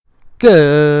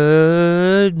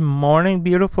Good morning,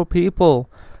 beautiful people.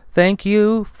 Thank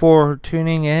you for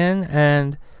tuning in,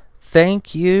 and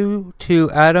thank you to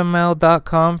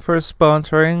AdamMale.com for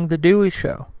sponsoring The Dewey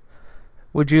Show.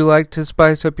 Would you like to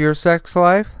spice up your sex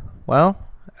life? Well,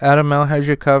 Adam Male has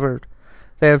you covered.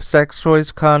 They have sex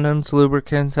toys, condoms,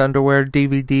 lubricants, underwear,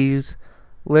 DVDs,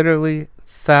 literally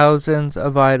thousands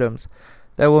of items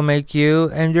that will make you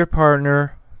and your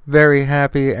partner very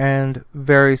happy and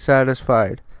very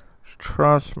satisfied.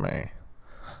 Trust me.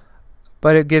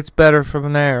 But it gets better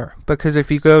from there, because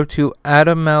if you go to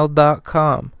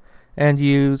AdamMale.com and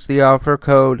use the offer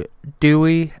code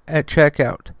DEWEY at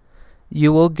checkout,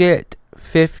 you will get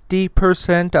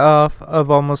 50% off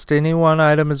of almost any one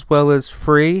item, as well as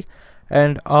free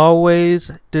and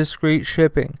always discreet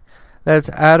shipping.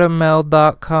 That's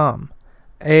AdamMale.com.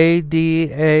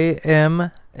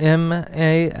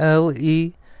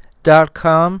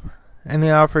 AdamMale.com. And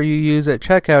the offer you use at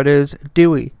checkout is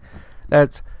DEWEY.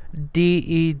 That's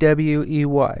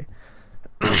DEWEY.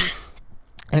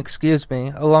 Excuse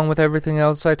me. Along with everything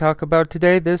else I talk about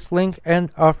today, this link and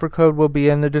offer code will be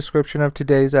in the description of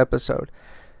today's episode.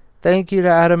 Thank you to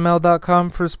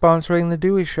AdamMale.com for sponsoring The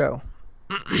Dewey Show.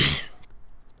 I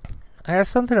have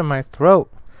something in my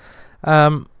throat.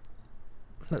 That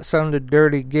sounded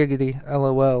dirty, giggity,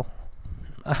 LOL.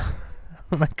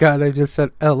 Oh my god, I just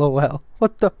said LOL.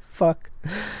 What the fuck?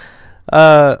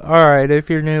 Alright, if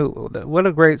you're new, what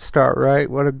a great start, right?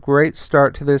 What a great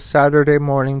start to this Saturday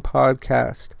morning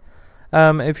podcast.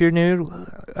 If you're new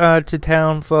to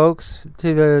town, folks,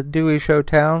 to the Dewey Show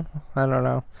town, I don't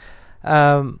know,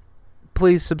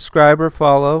 please subscribe or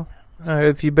follow.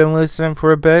 If you've been listening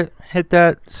for a bit, hit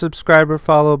that subscribe or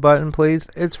follow button, please.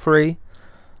 It's free.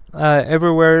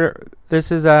 Everywhere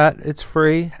this is at, it's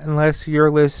free, unless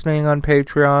you're listening on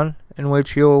Patreon, in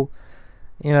which you'll,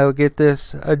 get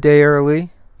this a day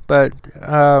early. But,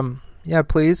 yeah,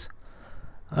 please,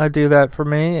 do that for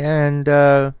me, and,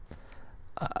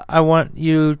 I want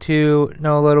you to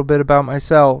know a little bit about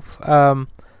myself.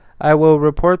 I will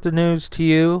report the news to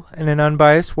you in an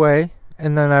unbiased way,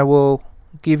 and then I will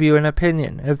give you an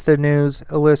opinion, if the news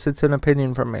elicits an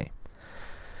opinion from me.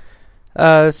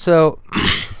 So...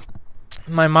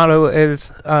 My motto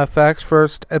is facts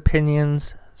first,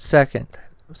 opinions second.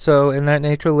 So in that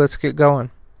nature, let's get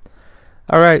going.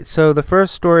 Alright, so the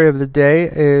first story of the day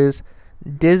is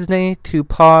Disney to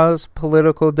pause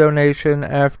political donation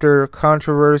after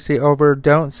controversy over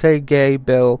Don't Say Gay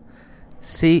bill.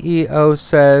 CEO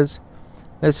says,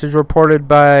 this is reported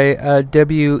by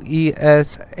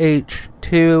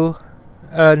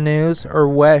WESH2 News, or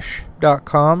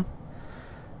WESH.com.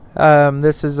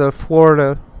 This is a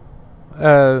Florida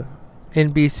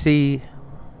NBC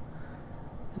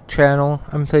channel,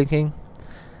 I'm thinking.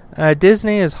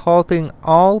 Disney is halting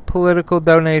all political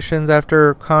donations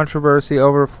after controversy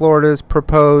over Florida's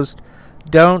proposed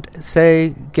Don't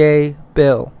Say Gay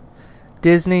bill.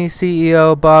 Disney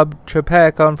CEO Bob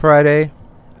Chapek on Friday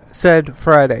said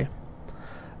Chapek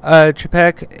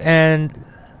and...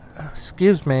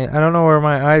 excuse me, I don't know where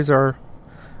my eyes are.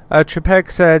 Chapek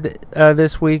said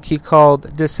this week he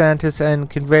called DeSantis and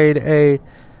conveyed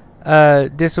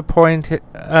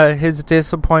his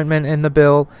disappointment in the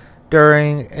bill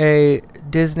during a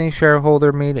Disney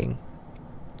shareholder meeting.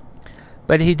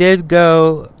 But he did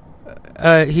so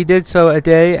a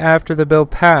day after the bill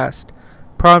passed,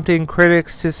 prompting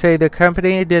critics to say the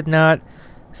company did not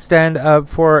stand up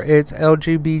for its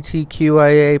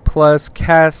LGBTQIA+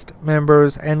 cast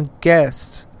members and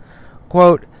guests.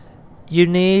 Quote, You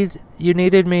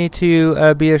needed me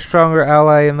to be a stronger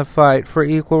ally in the fight for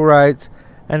equal rights,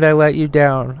 and I let you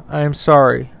down. I am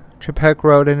sorry, Chapek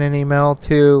wrote in an email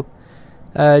to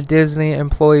Disney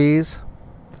employees.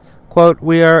 Quote,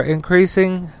 we are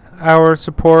increasing our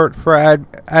support for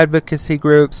advocacy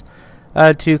groups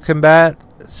to combat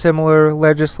similar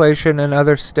legislation in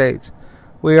other states.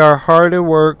 We are hard at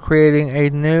work creating a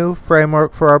new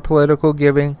framework for our political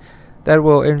giving that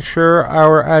will ensure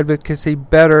our advocacy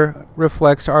better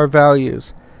reflects our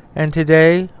values. And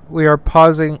today, we are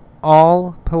pausing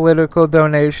all political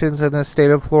donations in the state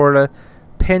of Florida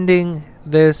pending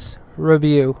this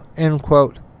review, end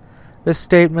quote. The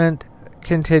statement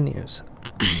continues.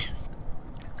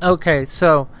 Okay,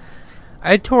 so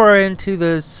I tore into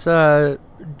this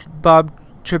Bob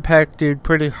Chapek dude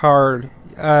pretty hard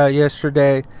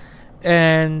yesterday,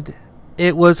 and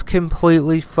it was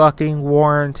completely fucking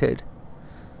warranted.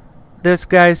 This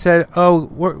guy said,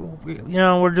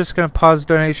 we're just going to pause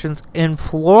donations in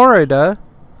Florida.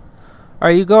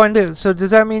 Are you going to... So does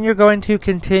that mean you're going to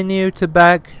continue to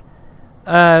back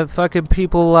fucking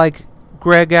people like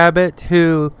Greg Abbott,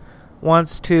 who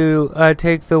wants to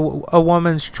take a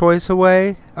woman's choice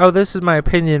away. Oh, this is my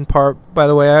opinion part, by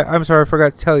the way. I'm sorry, I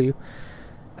forgot to tell you.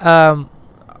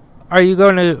 Are you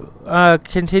going to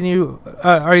continue?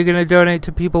 Are you going to donate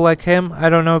to people like him? I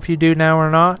don't know if you do now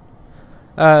or not.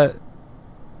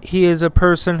 He is a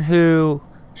person who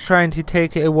is trying to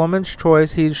take a woman's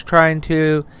choice. He's trying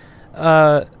to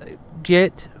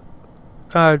get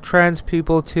trans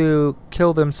people to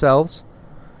kill themselves.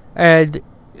 And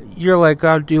you're like,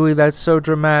 oh, Dewey, that's so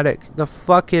dramatic. The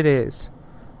fuck it is.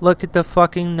 Look at the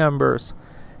fucking numbers.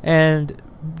 And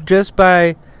just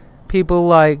by people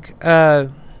like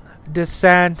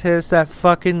DeSantis, that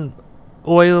fucking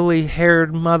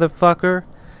oily-haired motherfucker,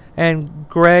 and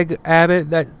Greg Abbott,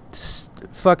 that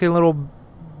fucking little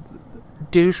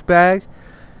douchebag.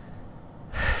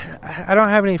 I don't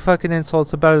have any fucking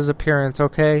insults about his appearance,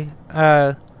 okay?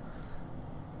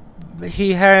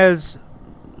 He has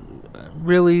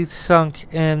really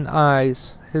sunk in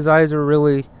eyes. His eyes are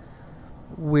really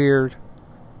weird.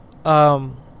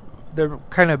 They're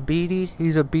kind of beady.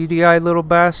 He's a beady-eyed little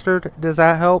bastard. Does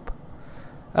that help?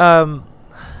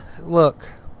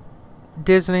 Look,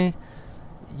 Disney,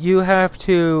 you have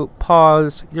to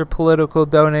pause your political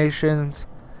donations.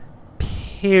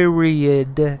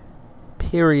 Period.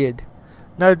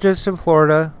 Not just in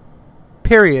Florida.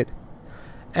 Period.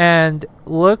 And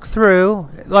look through,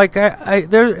 like,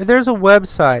 there's a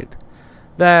website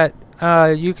that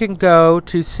you can go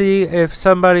to see if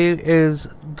somebody is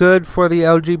good for the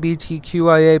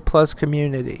LGBTQIA plus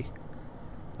community.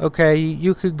 Okay,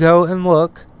 you could go and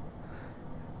look.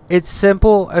 It's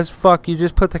simple as fuck. You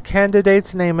just put the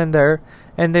candidate's name in there,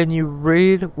 and then you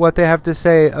read what they have to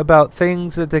say about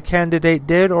things that the candidate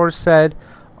did or said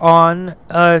on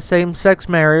same-sex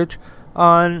marriage,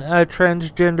 on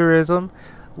transgenderism,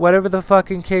 whatever the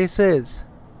fucking case is.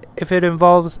 If it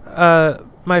involves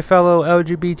my fellow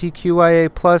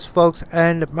LGBTQIA plus folks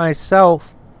and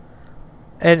myself,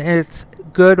 and it's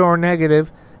good or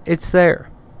negative, it's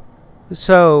there.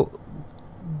 So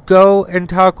go and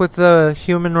talk with the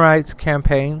Human Rights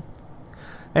Campaign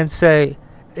and say,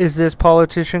 is this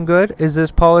politician good? Is this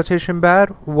politician bad?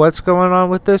 What's going on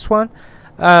with this one?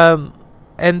 And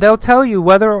they'll tell you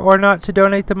whether or not to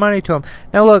donate the money to them.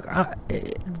 Now look,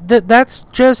 that's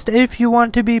just if you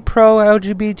want to be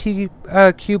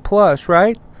pro-LGBTQ+,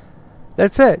 right?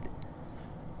 That's it.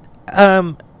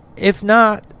 If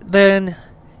not, then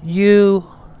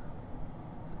you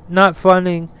not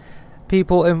funding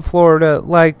people in Florida,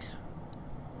 like,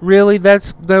 really,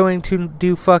 that's going to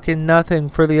do fucking nothing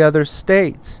for the other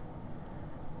states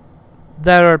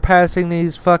that are passing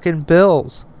these fucking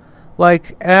bills.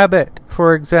 Like Abbott,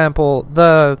 for example,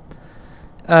 there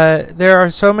are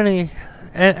so many,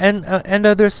 and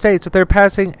other states that they're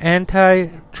passing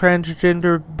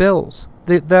anti-transgender bills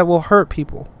that will hurt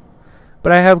people.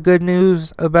 But I have good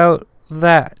news about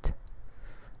that.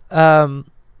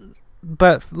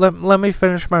 But let me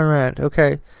finish my rant,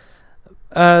 okay?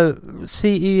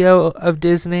 CEO of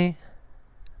Disney,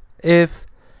 if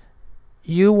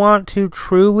you want to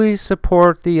truly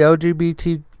support the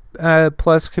LGBT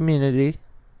plus community,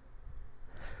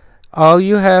 all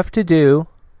you have to do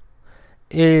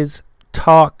is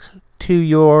talk to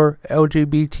your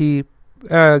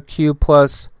LGBTQ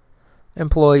plus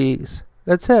employees.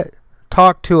 That's it.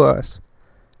 Talk to us.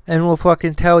 And we'll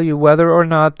fucking tell you whether or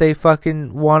not they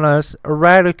fucking want us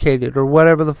eradicated or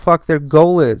whatever the fuck their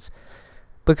goal is.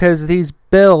 Because these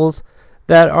bills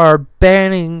that are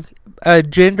banning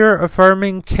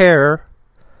gender-affirming care,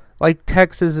 like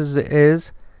Texas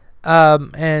is,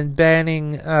 and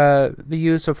banning the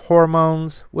use of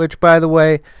hormones, which, by the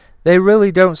way, they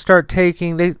really don't start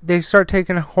taking, they start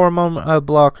taking hormone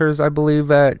blockers, I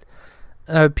believe, at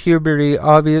puberty,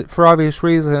 for obvious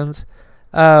reasons.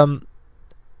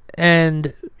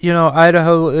 And, you know,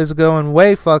 Idaho is going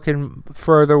way fucking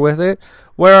further with it.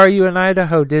 Where are you in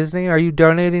Idaho, Disney? Are you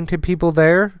donating to people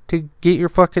there to get your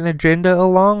fucking agenda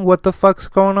along? What the fuck's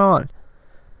going on?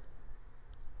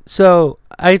 So,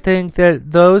 I think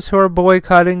that those who are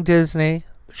boycotting Disney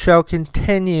shall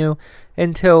continue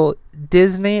until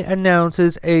Disney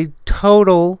announces a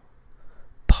total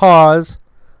pause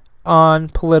on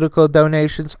political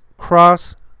donations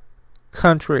cross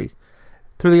country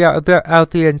throughout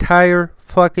the entire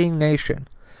fucking nation.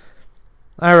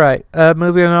 Alright,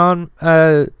 moving on.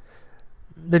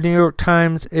 The New York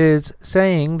Times is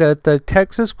saying that the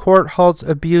Texas court halts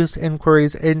abuse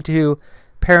inquiries into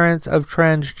parents of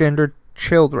transgender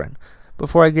children.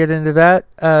 Before I get into that,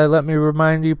 let me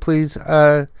remind you, please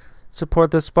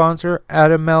support the sponsor,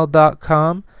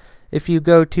 AdamMale.com. If you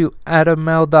go to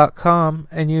AdamMale.com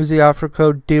and use the offer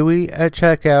code DEWEY at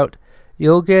checkout,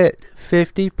 you'll get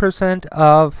 50%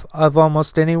 off of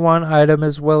almost any one item,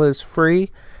 as well as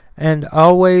free and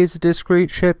always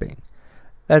discreet shipping.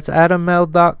 That's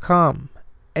adammale.com.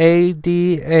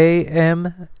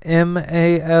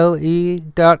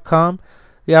 ADAMMALE.com.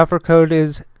 The offer code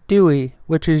is DEWEY,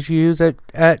 which is used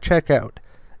at checkout.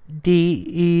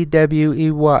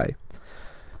 DEWEY.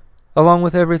 Along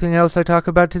with everything else I talk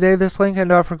about today, this link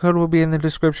and offer code will be in the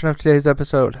description of today's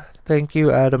episode. Thank you,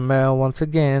 Adam Male, once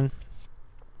again.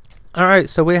 Alright,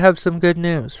 so we have some good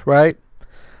news, right?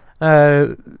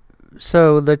 So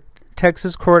the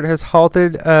Texas court has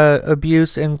halted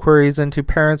abuse inquiries into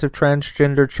parents of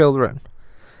transgender children.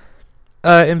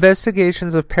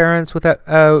 Investigations of parents with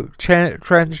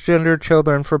transgender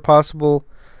children for possible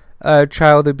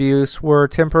child abuse were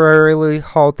temporarily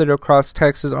halted across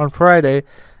Texas on Friday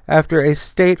after a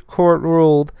state court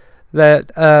ruled that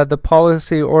the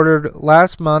policy ordered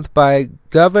last month by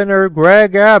Governor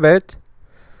Greg Abbott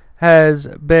has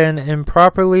been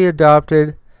improperly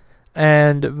adopted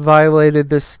and violated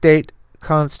the state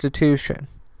constitution.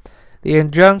 The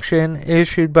injunction,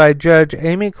 issued by Judge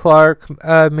Amy Clark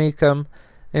Meekum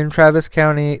in Travis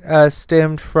County,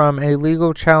 stemmed from a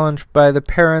legal challenge by the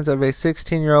parents of a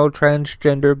 16-year-old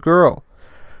transgender girl.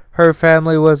 Her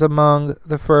family was among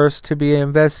the first to be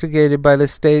investigated by the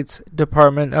state's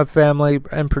Department of Family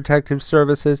and Protective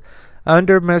Services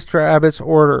under Mr. Abbott's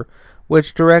order,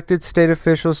 which directed state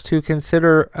officials to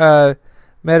consider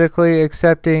medically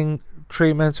accepting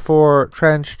treatments for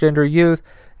transgender youth,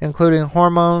 including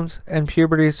hormones and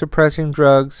puberty-suppressing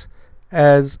drugs,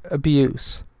 as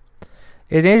abuse.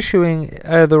 In issuing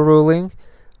the ruling,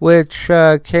 which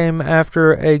came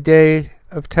after a day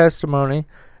of testimony,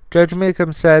 Judge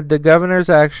Meekum said the governor's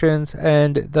actions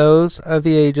and those of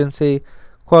the agency,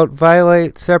 quote,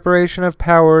 violate separation of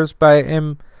powers by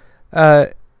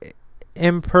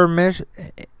impermission.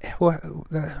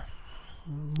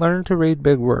 Learn to read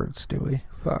big words, Dewey.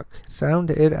 Fuck.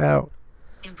 Sound it out.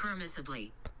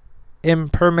 Impermissibly.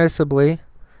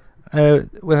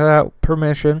 Without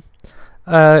permission.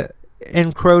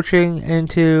 Encroaching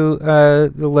into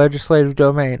the legislative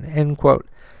domain, end quote.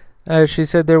 She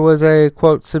said there was a,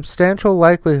 quote, substantial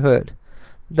likelihood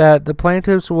that the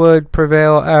plaintiffs would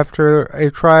prevail after a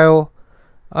trial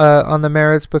on the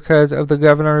merits because the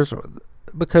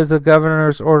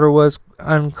governor's order was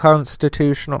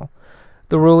unconstitutional.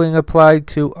 The ruling applied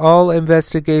to all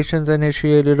investigations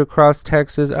initiated across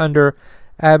Texas under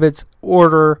Abbott's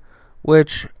order,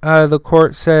 which the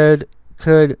court said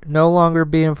could no longer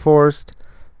be enforced,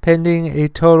 pending a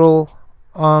total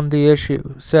on the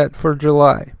issue set for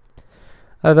July.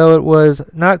 Although it was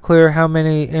not clear how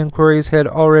many inquiries had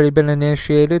already been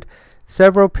initiated,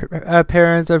 several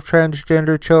parents of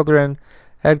transgender children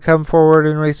had come forward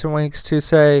in recent weeks to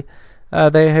say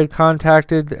they had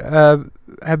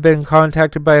been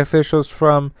contacted by officials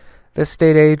from the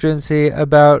state agency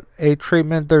about a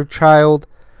treatment their children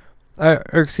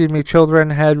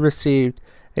had received.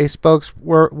 A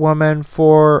spokeswoman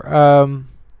for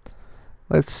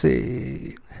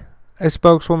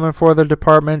the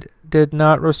department did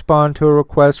not respond to a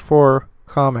request for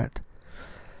comment.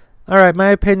 Alright, my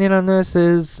opinion on this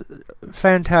is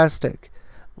fantastic.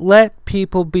 Let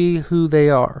people be who they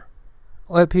are.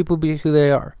 Let people be who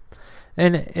they are.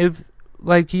 And if,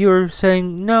 like you're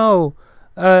saying, no,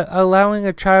 allowing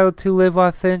a child to live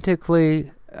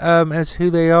authentically as who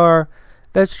they are,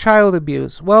 that's child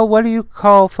abuse. Well, what do you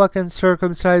call fucking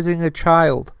circumcising a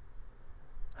child?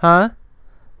 Huh?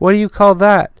 What do you call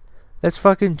that? That's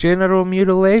fucking genital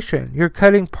mutilation. You're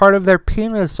cutting part of their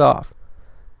penis off.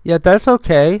 Yet that's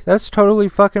okay. That's totally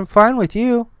fucking fine with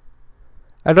you.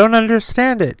 I don't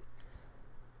understand it.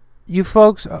 You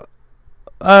folks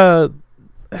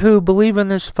who believe in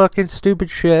this fucking stupid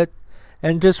shit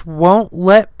and just won't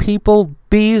let people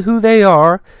be who they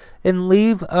are and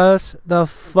leave us the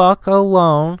fuck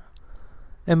alone.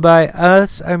 And by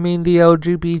us, I mean the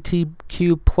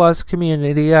LGBTQ plus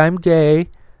community. I'm gay.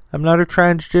 I'm not a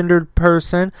transgendered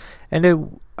person. And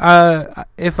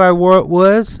if I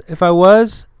was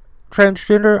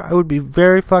transgender, I would be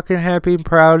very fucking happy and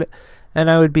proud, and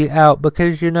I would be out,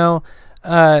 because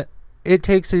it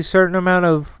takes a certain amount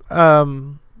of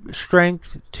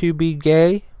strength to be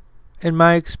gay, in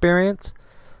my experience,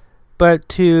 but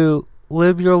to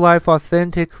live your life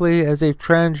authentically as a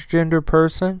transgender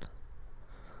person,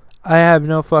 I have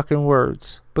no fucking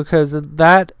words, because of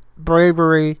that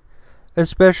bravery,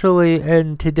 especially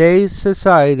in today's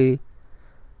society,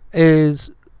 is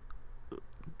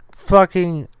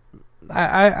fucking,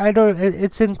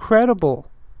 it's incredible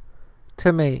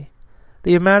to me.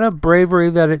 The amount of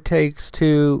bravery that it takes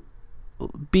to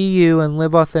be you and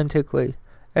live authentically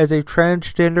as a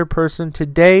transgender person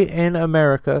today in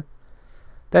America.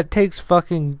 That takes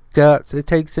fucking guts. It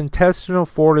takes intestinal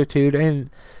fortitude. And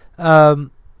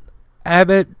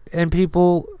Abbott and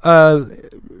people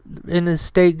in the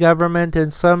state government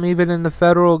and some even in the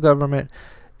federal government,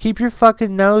 keep your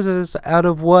fucking noses out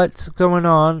of what's going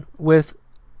on with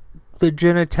the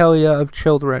genitalia of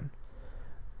children.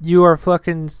 You are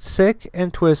fucking sick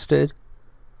and twisted.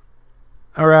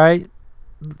 Alright?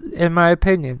 In my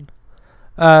opinion.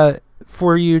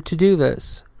 For you to do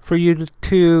this. For you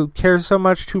to care so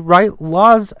much to write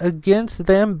laws against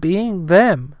them being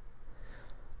them.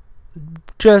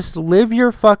 Just live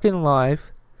your fucking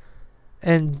life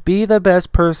and be the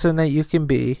best person that you can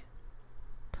be.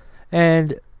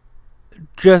 And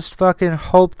just fucking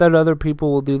hope that other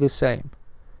people will do the same.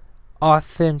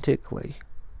 Authentically.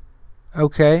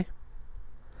 Okay?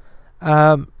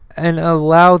 And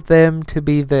allow them to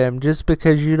be them. Just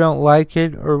because you don't like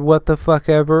it or what the fuck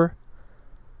ever.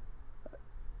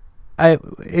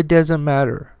 It doesn't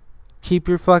matter. Keep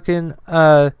your fucking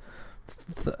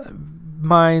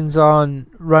minds on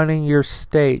running your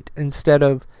state instead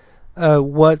of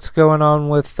what's going on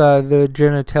with the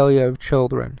genitalia of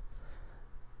children.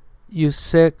 You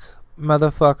sick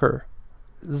motherfuckers,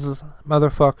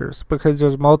 because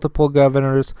there's multiple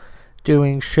governors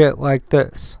doing shit like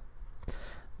this.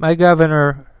 My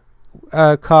governor,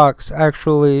 Cox,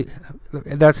 actually,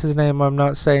 that's his name. I'm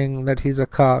not saying that he's a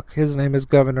cock. His name is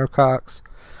Governor Cox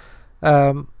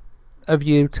of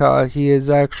Utah. He is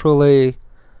actually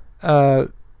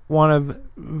one of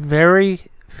very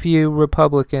few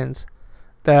Republicans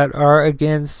that are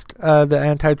against the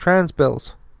anti-trans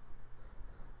bills.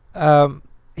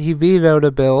 He vetoed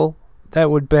a bill that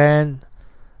would ban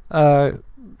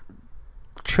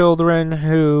children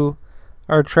who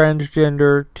are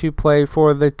transgender to play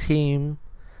for the team,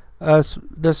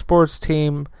 the sports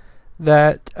team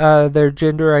that their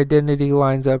gender identity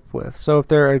lines up with. So if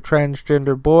they're a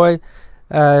transgender boy,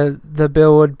 the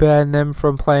bill would ban them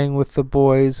from playing with the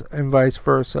boys and vice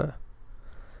versa.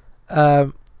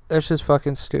 That's just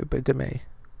fucking stupid to me.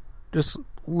 Just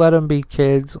let them be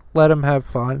kids. Let them have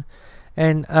fun.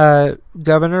 And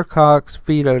Governor Cox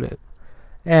vetoed it.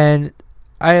 And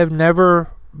I have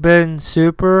never been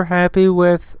super happy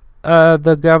with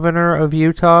the governor of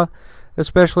Utah,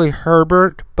 especially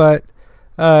Herbert, but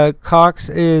Cox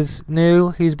is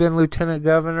new. He's been lieutenant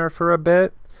governor for a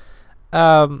bit.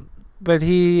 But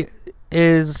he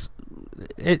is,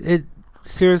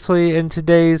 seriously, in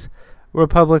today's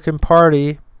Republican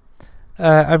Party,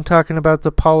 I'm talking about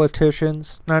the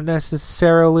politicians, not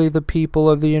necessarily the people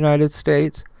of the United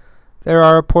States. There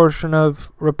are a portion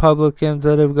of Republicans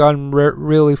that have gone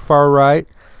really far right,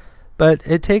 but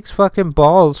it takes fucking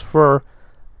balls for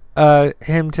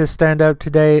him to stand up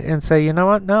today and say, you know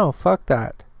what, no, fuck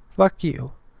that. Fuck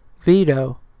you.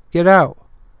 Veto. Get out.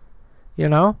 You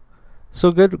know?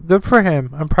 So good for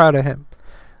him. I'm proud of him.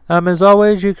 As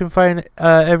always, you can find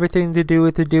everything to do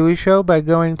with The Dewey Show by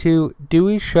going to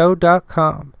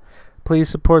DeweyShow.com. Please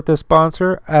support the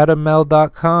sponsor,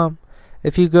 AdamMel.com.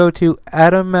 If you go to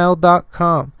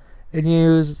AdamMel.com and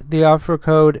use the offer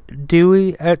code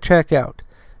DEWEY at checkout,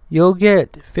 you'll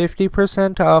get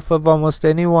 50% off of almost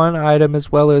any one item,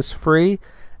 as well as free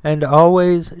and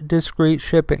always discreet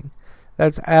shipping.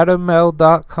 That's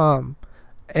AdamMel.com.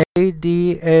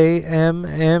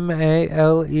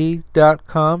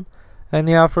 AdamMale.com, and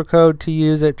the offer code to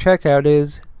use at checkout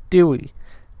is DEWEY,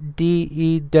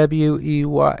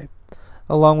 DEWEY.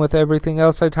 Along with everything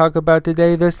else I talk about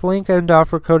today, this link and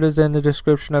offer code is in the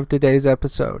description of today's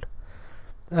episode.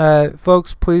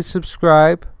 Folks, please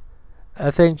subscribe.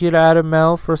 Thank you to Adam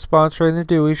Mel for sponsoring The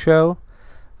Dewey Show.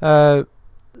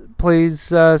 Please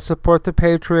support the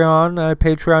Patreon,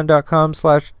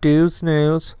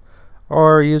 patreon.com/dewsnews.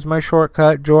 Or use my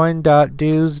shortcut,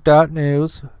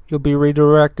 join.dews.news. You'll be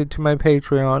redirected to my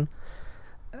Patreon.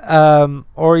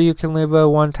 Or you can leave a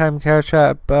one-time Cash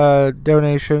App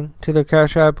donation to the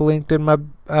Cash App linked in my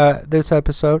this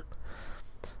episode.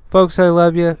 Folks, I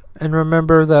love you, and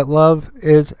remember that love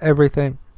is everything.